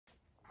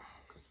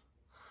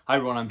Hi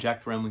everyone, I'm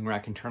Jack the Rambling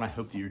Raconteur. I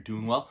hope that you're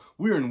doing well.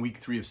 We're in week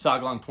 3 of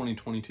Sagalong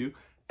 2022,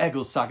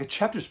 Egil's Saga,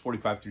 chapters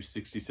 45 through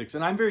 66,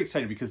 and I'm very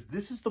excited because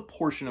this is the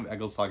portion of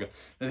Egil's Saga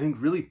that I think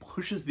really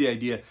pushes the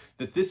idea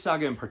that this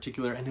saga in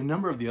particular, and a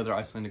number of the other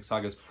Icelandic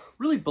sagas,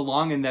 really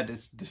belong in that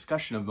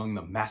discussion among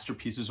the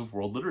masterpieces of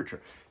world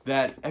literature.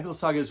 That Egil's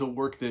Saga is a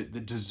work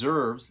that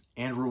deserves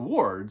and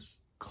rewards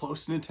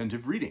close and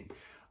attentive reading.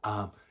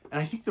 And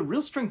I think the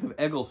real strength of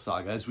Egil's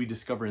Saga, as we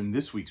discover in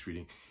this week's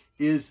reading,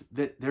 is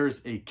that there's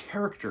a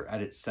character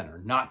at its center,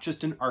 not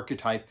just an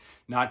archetype,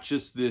 not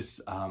just this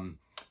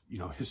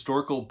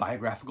historical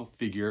biographical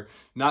figure,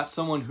 not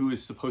someone who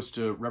is supposed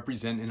to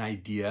represent an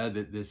idea,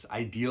 that this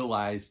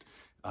idealized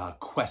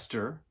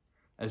quester,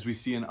 as we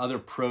see in other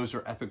prose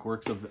or epic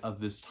works of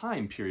this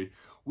time period.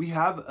 We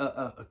have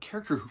a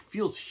character who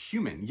feels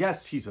human.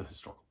 Yes, he's a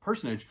historical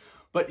personage,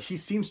 but he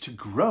seems to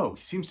grow,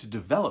 he seems to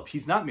develop.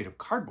 He's not made of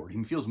cardboard.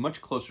 He feels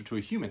much closer to a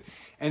human.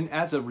 And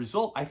as a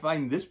result, I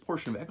find this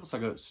portion of Egil's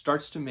Saga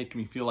starts to make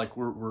me feel like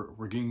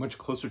we're getting much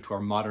closer to our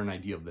modern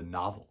idea of the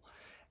novel.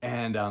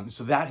 And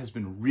so that has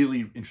been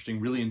really interesting,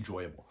 really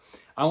enjoyable.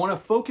 I want to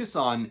focus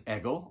on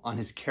Egil, on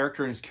his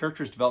character and his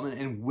character's development,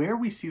 and where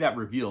we see that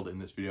revealed in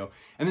this video,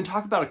 and then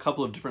talk about a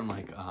couple of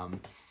different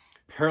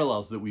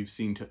parallels that we've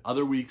seen to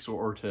other weeks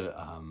or to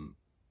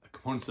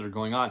components that are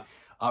going on,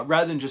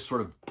 rather than just sort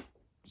of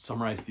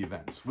summarize the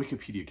events.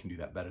 Wikipedia can do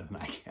that better than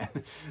I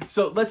can.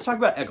 So let's talk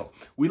about Egil.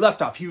 We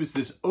left off, he was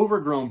this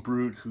overgrown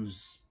brute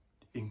who's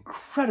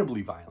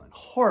incredibly violent,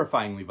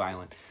 horrifyingly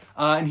violent,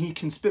 and he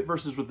can spit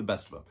verses with the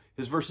best of them.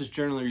 His verses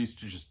generally are used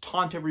to just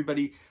taunt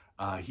everybody.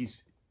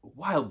 He's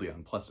wildly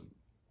unpleasant.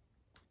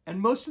 And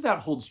most of that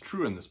holds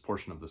true in this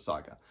portion of the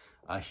saga.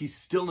 He's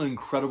still an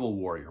incredible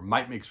warrior.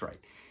 Might makes right.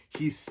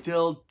 He's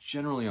still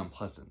generally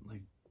unpleasant.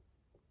 Like,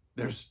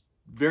 there's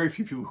very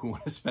few people who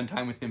want to spend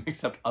time with him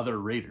except other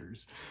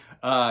raiders.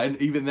 And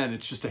even then,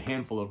 it's just a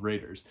handful of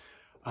raiders.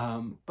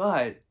 And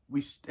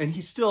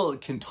he still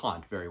can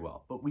taunt very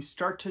well. But we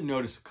start to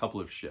notice a couple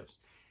of shifts.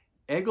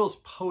 Egil's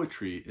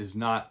poetry is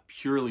not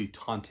purely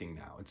taunting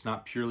now. It's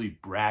not purely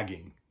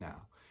bragging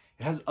now.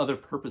 It has other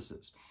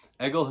purposes.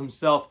 Egil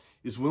himself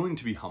is willing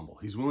to be humble.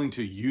 He's willing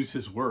to use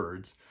his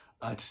words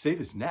to save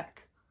his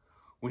neck.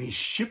 When he's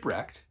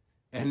shipwrecked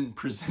and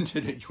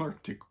presented at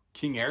York to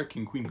King Eric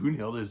and Queen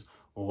Gunhild, his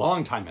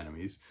longtime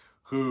enemies,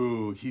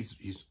 who he's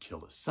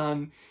killed a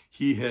son,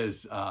 he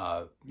has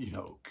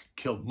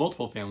killed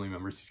multiple family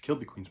members, he's killed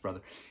the queen's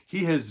brother,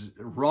 he has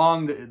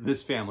wronged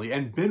this family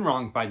and been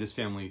wronged by this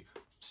family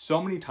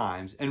so many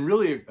times, and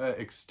really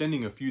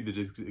extending a feud that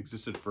has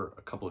existed for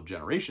a couple of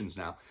generations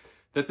now,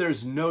 that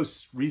there's no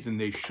reason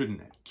they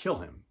shouldn't kill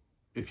him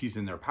if he's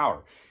in their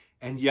power.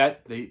 And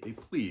yet they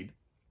plead.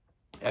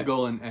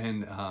 Egil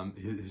and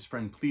his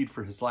friend plead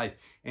for his life,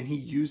 and he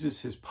uses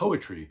his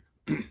poetry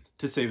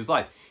to save his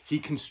life. He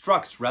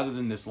constructs, rather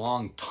than this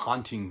long,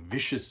 taunting,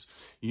 vicious,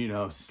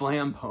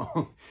 slam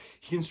poem,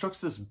 he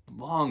constructs this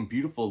long,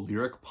 beautiful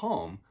lyric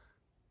poem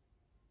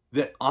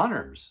that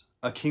honors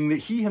a king that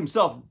he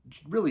himself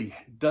really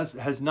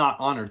has not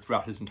honored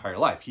throughout his entire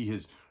life. He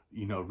has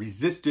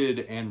resisted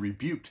and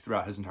rebuked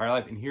throughout his entire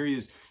life. And here he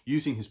is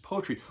using his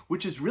poetry,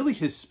 which is really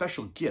his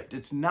special gift.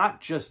 It's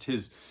not just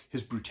his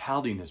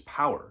brutality and his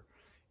power.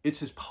 It's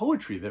his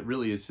poetry that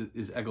really is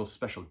Egil's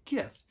special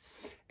gift.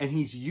 And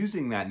he's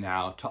using that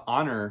now to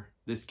honor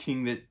this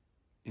king that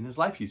in his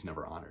life he's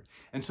never honored.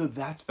 And so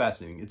that's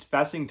fascinating. It's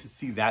fascinating to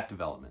see that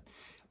development.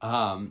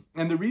 And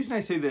the reason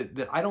I say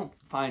that I don't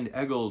find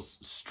Egil's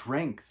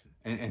strength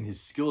and his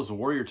skill as a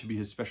warrior to be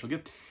his special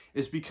gift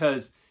is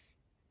because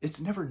it's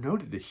never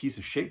noted that he's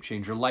a shape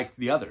changer like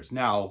the others.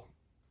 Now,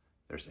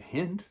 there's a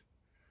hint.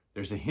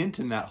 There's a hint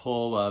in that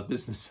whole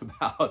business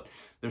about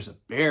there's a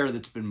bear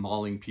that's been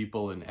mauling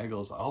people, and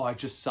Egil's, oh, I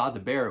just saw the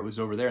bear, it was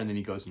over there, and then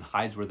he goes and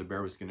hides where the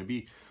bear was going to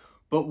be.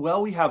 But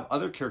we have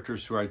other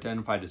characters who are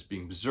identified as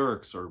being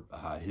berserks, or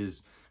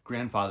his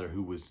grandfather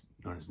who was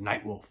known as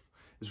Nightwolf.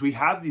 As we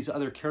have these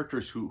other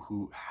characters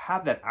who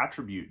have that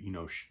attribute,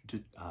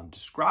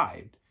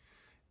 described,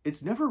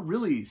 it's never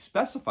really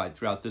specified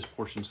throughout this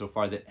portion so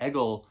far that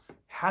Egil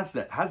has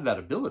that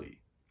ability.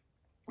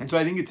 And so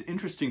I think it's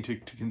interesting to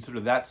consider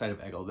that side of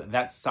Egil,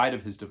 that side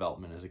of his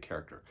development as a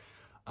character.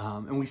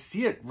 And we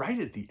see it right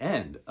at the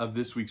end of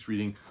this week's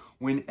reading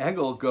when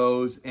Egil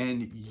goes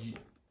and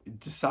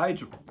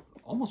decides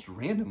almost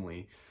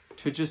randomly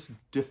to just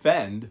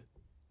defend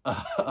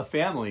a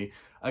family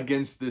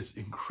against this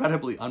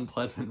incredibly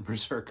unpleasant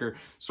berserker,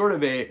 sort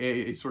of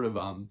a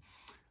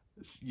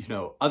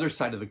other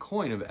side of the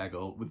coin of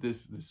Egil, with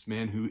this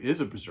man who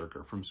is a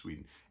berserker from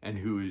Sweden and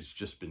who has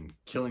just been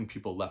killing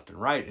people left and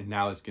right, and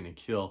now is going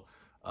to kill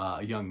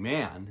a young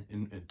man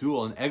in a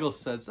duel. And Egil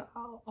says,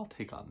 I'll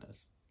take on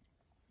this.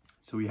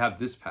 So we have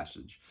this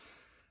passage.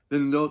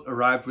 Then Lot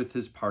arrived with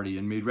his party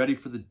and made ready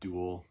for the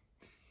duel.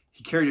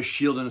 He carried a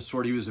shield and a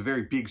sword. He was a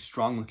very big,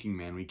 strong-looking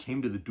man. When he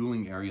came to the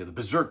dueling area, the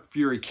berserk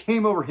fury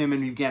came over him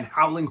and he began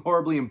howling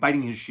horribly and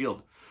biting his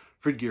shield.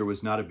 Fridgir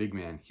was not a big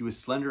man. He was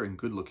slender and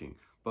good-looking,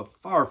 but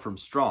far from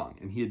strong,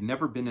 and he had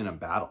never been in a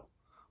battle.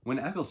 When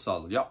Egil saw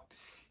Lot,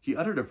 He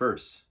uttered a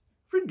verse.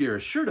 Fridgir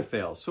is sure to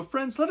fail, so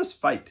friends, let us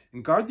fight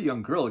and guard the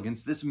young girl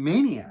against this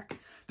maniac,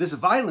 this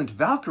violent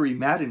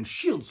Valkyrie-maddened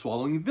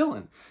shield-swallowing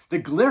villain. The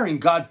glaring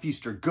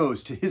god-feaster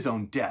goes to his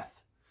own death.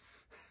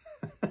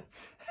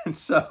 And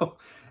so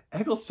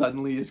Egil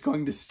suddenly is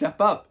going to step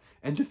up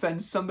and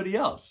defend somebody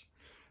else.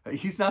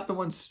 He's not the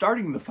one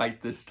starting the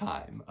fight this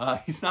time.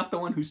 He's not the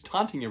one who's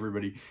taunting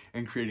everybody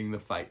and creating the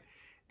fight.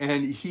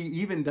 And he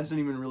even doesn't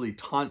even really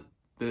taunt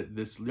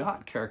this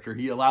Ljot character.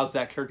 He allows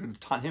that character to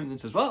taunt him and then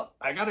says, well,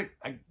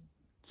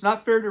 it's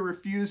not fair to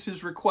refuse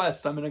his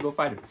request. I'm going to go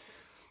fight him.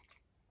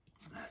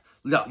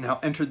 Ljot now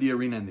entered the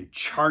arena and they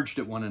charged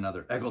at one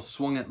another. Egil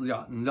swung at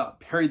Ljot and Ljot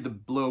parried the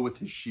blow with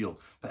his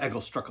shield. But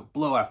Egil struck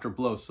blow after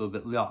blow so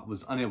that Ljot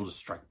was unable to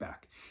strike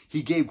back.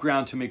 He gave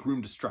ground to make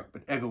room to strike,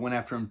 but Egil went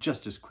after him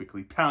just as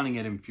quickly, pounding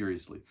at him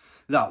furiously.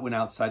 Ljot went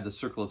outside the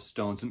circle of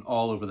stones and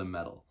all over the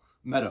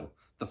meadow.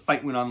 The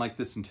fight went on like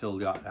this until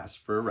Ljot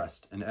asked for a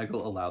rest, and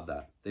Egil allowed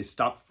that. They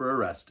stopped for a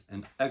rest,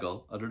 and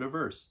Egil uttered a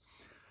verse.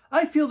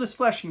 I feel this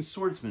flashing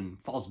swordsman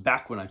falls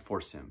back when I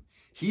force him.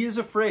 He is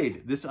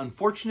afraid, this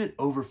unfortunate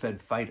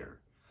overfed fighter.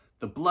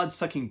 The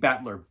blood-sucking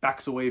battler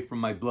backs away from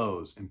my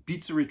blows and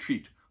beats a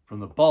retreat from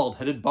the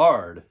bald-headed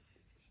bard.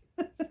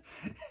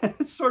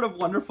 It's sort of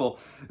wonderful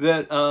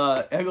that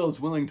Egil is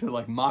willing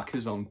to mock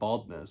his own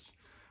baldness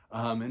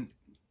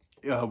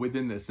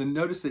within this. And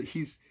notice that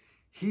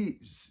he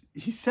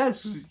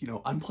says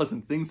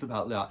unpleasant things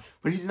about Ljot,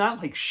 but he's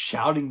not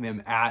shouting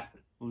them at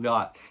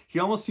Ljot. He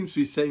almost seems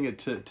to be saying it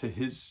to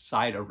his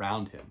side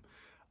around him.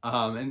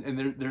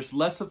 And there's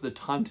less of the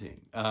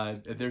taunting.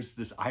 There's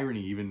this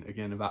irony even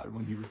again about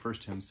when he refers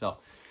to himself.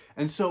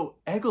 And so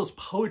Egil's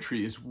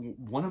poetry is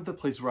one of the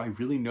places where I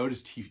really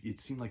noticed it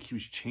seemed like he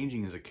was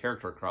changing as a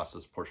character across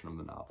this portion of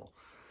the novel.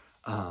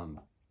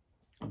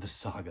 Of the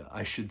saga,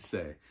 I should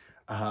say.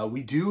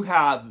 We do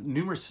have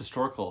numerous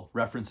historical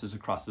references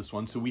across this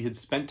one. So we had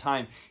spent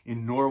time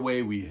in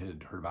Norway. We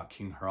had heard about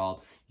King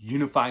Harald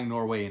unifying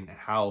Norway and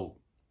how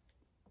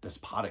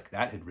despotic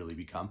that had really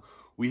become.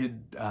 We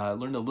had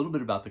learned a little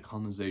bit about the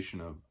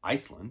colonization of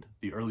Iceland,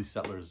 the early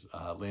settlers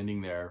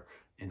landing there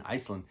in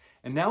Iceland.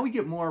 And now we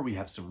get more. We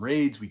have some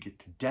raids. We get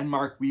to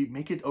Denmark. We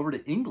make it over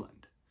to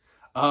England,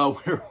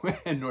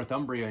 and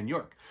Northumbria and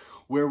York,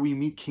 where we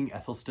meet King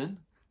Ethelstan,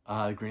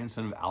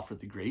 grandson of Alfred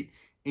the Great,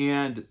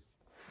 and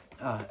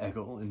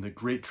Egil, in the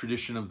great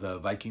tradition of the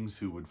Vikings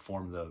who would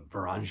form the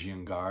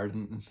Varangian Guard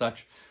and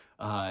such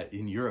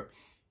in Europe,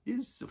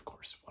 is, of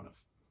course, one of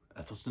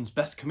Ethelstan's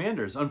best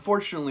commanders.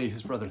 Unfortunately,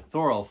 his brother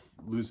Thorolf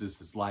loses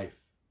his life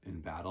in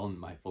battle, and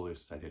my Folio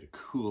Society had a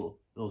cool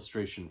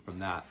illustration from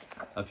that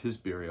of his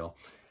burial.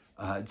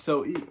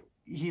 So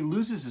he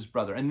loses his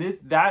brother, and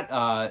that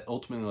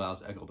ultimately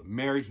allows Egil to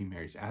marry. He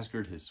marries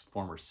Asgerd, his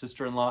former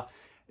sister-in-law.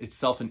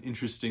 Itself an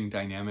interesting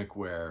dynamic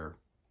where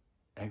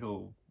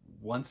Egil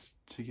wants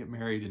to get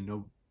married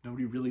and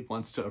nobody really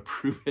wants to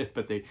approve it,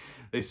 but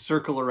they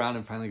circle around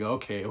and finally go,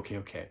 okay.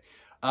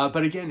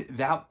 But again,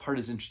 that part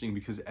is interesting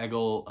because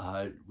Egil,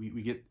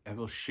 we get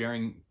Egil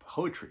sharing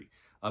poetry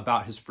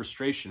about his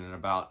frustration and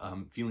about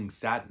feeling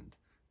saddened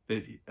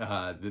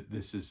that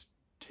this is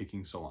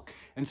taking so long.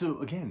 And so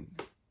again,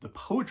 the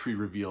poetry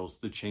reveals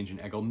the change in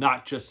Egil,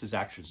 not just his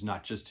actions,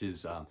 not just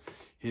his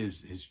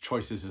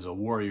choices as a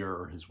warrior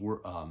or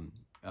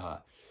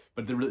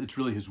but it's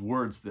really his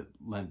words that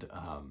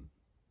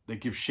that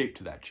give shape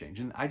to that change.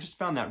 And I just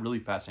found that really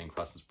fascinating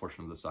across this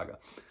portion of the saga.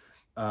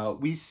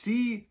 We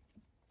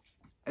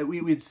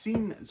had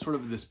seen sort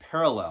of this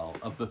parallel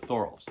of the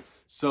Thorolfs.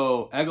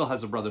 So Egil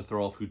has a brother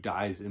Thorolf who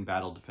dies in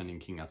battle defending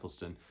King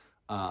Ethelstan.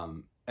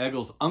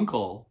 Egil's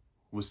uncle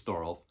was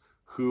Thorolf,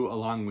 who,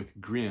 along with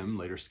Grim,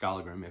 later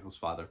Skallagrim, Egil's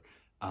father,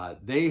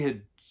 they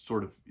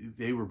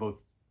were both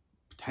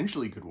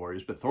potentially good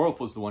warriors, but Thorolf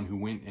was the one who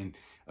went and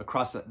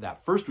across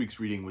that first week's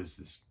reading was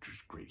this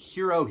great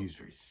hero. He was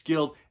very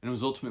skilled and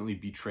was ultimately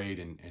betrayed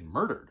and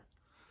murdered.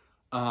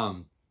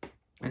 And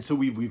so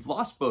we've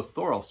lost both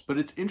Thorolfs, but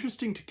it's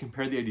interesting to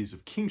compare the ideas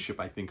of kingship,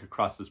 I think,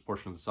 across this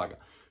portion of the saga,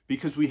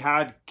 because we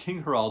had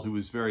King Harald, who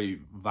was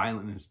very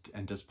violent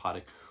and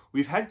despotic.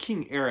 We've had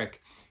King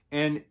Eric,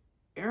 and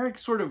Eric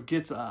sort of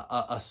gets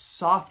a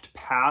soft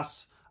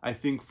pass, I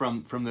think,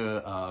 from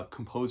the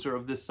composer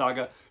of this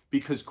saga,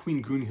 because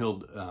Queen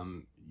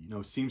Gunhild,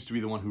 seems to be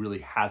the one who really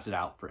has it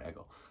out for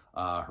Egil.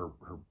 Her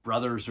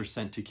brothers are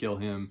sent to kill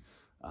him.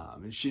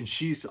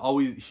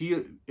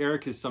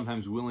 Eric is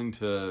sometimes willing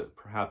to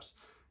perhaps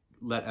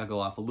let Egil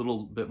off a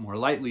little bit more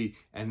lightly,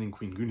 and then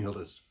Queen Gunhild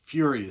is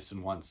furious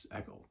and wants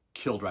Egil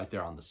killed right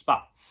there on the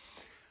spot.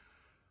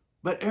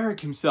 But Eric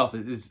himself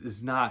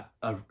is not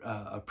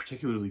a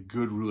particularly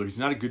good ruler. He's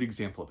not a good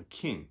example of a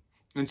king.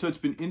 And so it's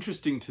been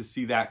interesting to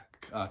see that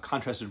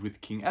contrasted with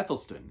King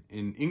Ethelstan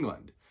in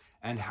England,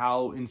 and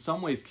how in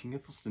some ways King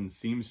Ethelstan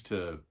seems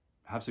to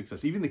have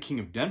success. Even the King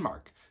of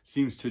Denmark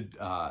seems to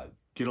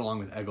get along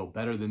with Egil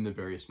better than the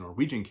various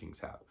Norwegian kings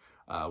have.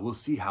 We'll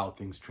see how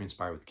things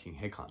transpire with King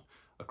Hakon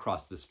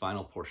across this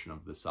final portion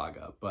of the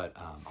saga. But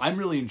I'm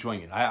really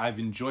enjoying it. I've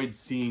enjoyed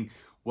seeing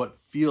what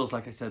feels,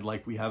 like I said,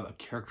 like we have a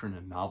character in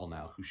a novel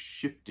now who's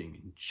shifting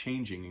and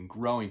changing and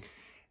growing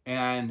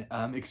and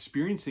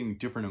experiencing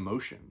different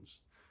emotions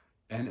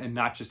and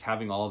not just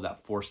having all of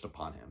that forced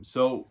upon him.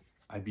 So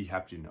I'd be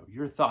happy to know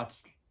your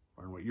thoughts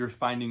on what you're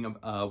finding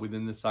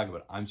within this saga,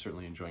 but I'm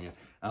certainly enjoying it.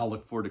 And I'll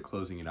look forward to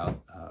closing it out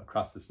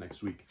across this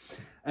next week.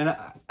 And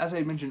as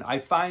I mentioned, I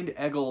find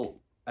Egil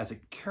as a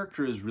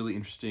character is really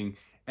interesting.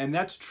 And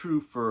that's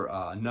true for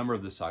a number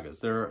of the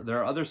sagas. There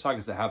are other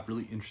sagas that have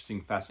really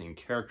interesting, fascinating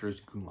characters.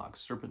 Gunnlaug's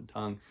Serpent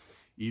Tongue,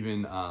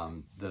 even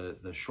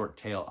the short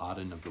tale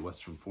Auden of the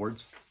Western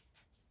Fords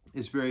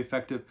is very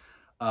effective.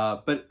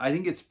 But I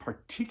think it's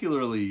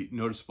particularly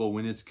noticeable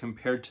when it's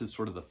compared to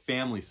sort of the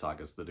family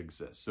sagas that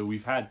exist. So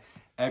we've had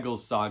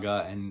Egil's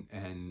saga,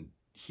 and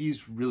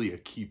he's really a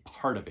key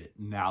part of it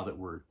now that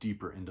we're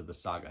deeper into the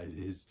saga.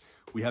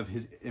 We have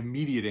his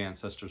immediate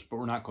ancestors, but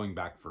we're not going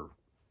back for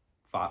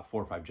 4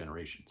 or 5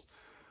 generations.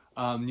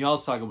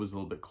 Njal's saga was a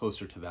little bit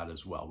closer to that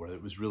as well, where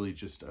it was really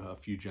just a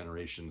few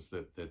generations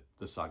that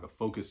the saga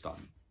focused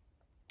on.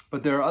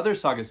 But there are other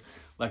sagas,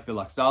 like the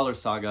Laxdalr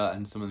saga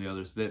and some of the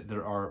others, that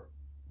there are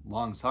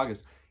long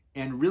sagas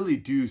and really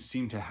do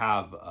seem to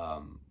have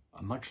a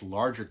much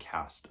larger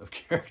cast of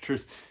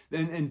characters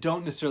and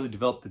don't necessarily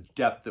develop the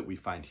depth that we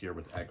find here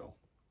with Egil.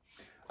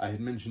 I had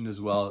mentioned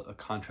as well a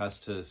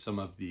contrast to some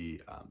of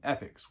the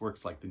epics,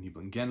 works like the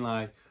Nibelung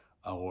Genlei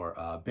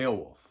or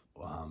Beowulf.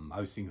 I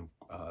was thinking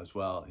as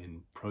well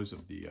in prose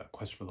of the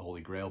Quest for the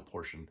Holy Grail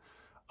portion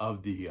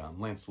of the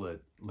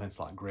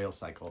Lancelot Grail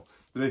cycle,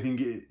 that I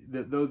think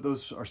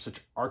those are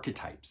such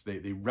archetypes.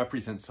 They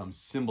represent some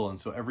symbol, and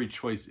so every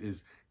choice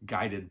is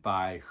guided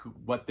by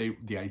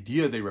the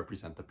idea they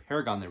represent, the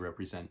paragon they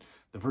represent,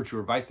 the virtue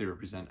or vice they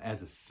represent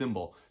as a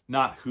symbol,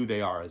 not who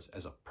they are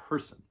as a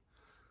person.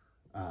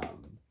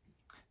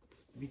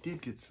 We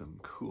did get some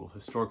cool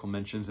historical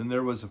mentions, and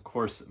there was, of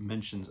course,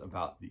 mentions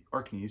about the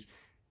Orkneys.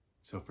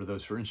 So for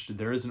those who are interested,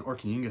 there is an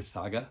Orkneyinga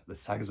saga, the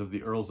Sagas of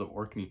the Earls of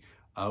Orkney,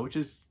 which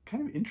is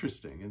kind of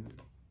interesting.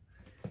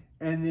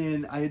 And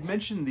then I had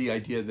mentioned the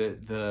idea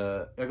that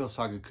the Egil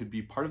saga could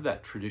be part of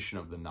that tradition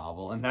of the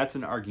novel, and that's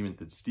an argument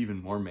that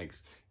Stephen Moore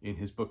makes in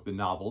his book, The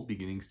Novel,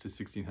 Beginnings to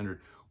 1600,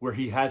 where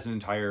he has an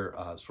entire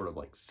sort of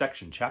like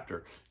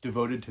chapter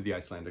devoted to the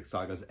Icelandic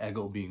sagas,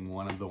 Egil being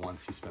one of the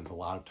ones he spends a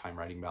lot of time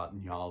writing about,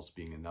 and Njal's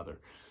being another.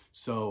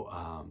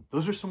 So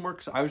those are some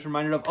works I was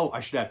reminded of. Oh, I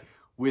should add,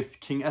 with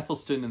King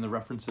Ethelstan and the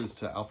references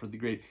to Alfred the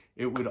Great,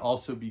 it would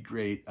also be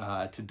great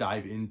to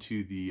dive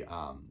into the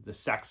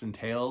Saxon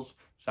Tales,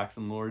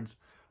 Saxon Lords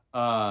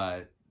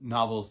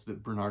novels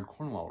that Bernard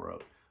Cornwell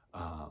wrote.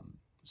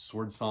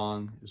 Sword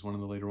Song is one of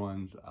the later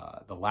ones.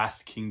 The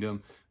Last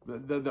Kingdom.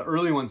 The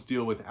early ones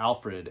deal with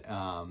Alfred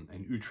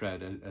and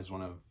Uhtred as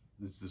one of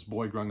this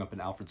boy growing up in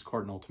Alfred's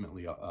court and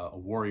ultimately a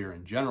warrior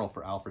in general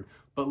for Alfred.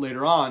 But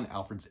later on,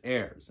 Alfred's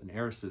heirs and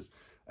heiresses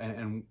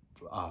and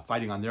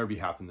fighting on their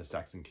behalf in the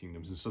Saxon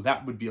kingdoms. And so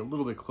that would be a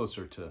little bit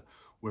closer to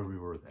where we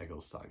were with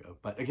Egil's saga.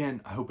 But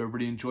again, I hope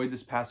everybody enjoyed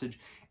this passage,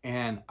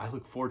 and I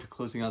look forward to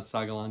closing out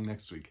Sagalong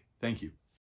next week. Thank you.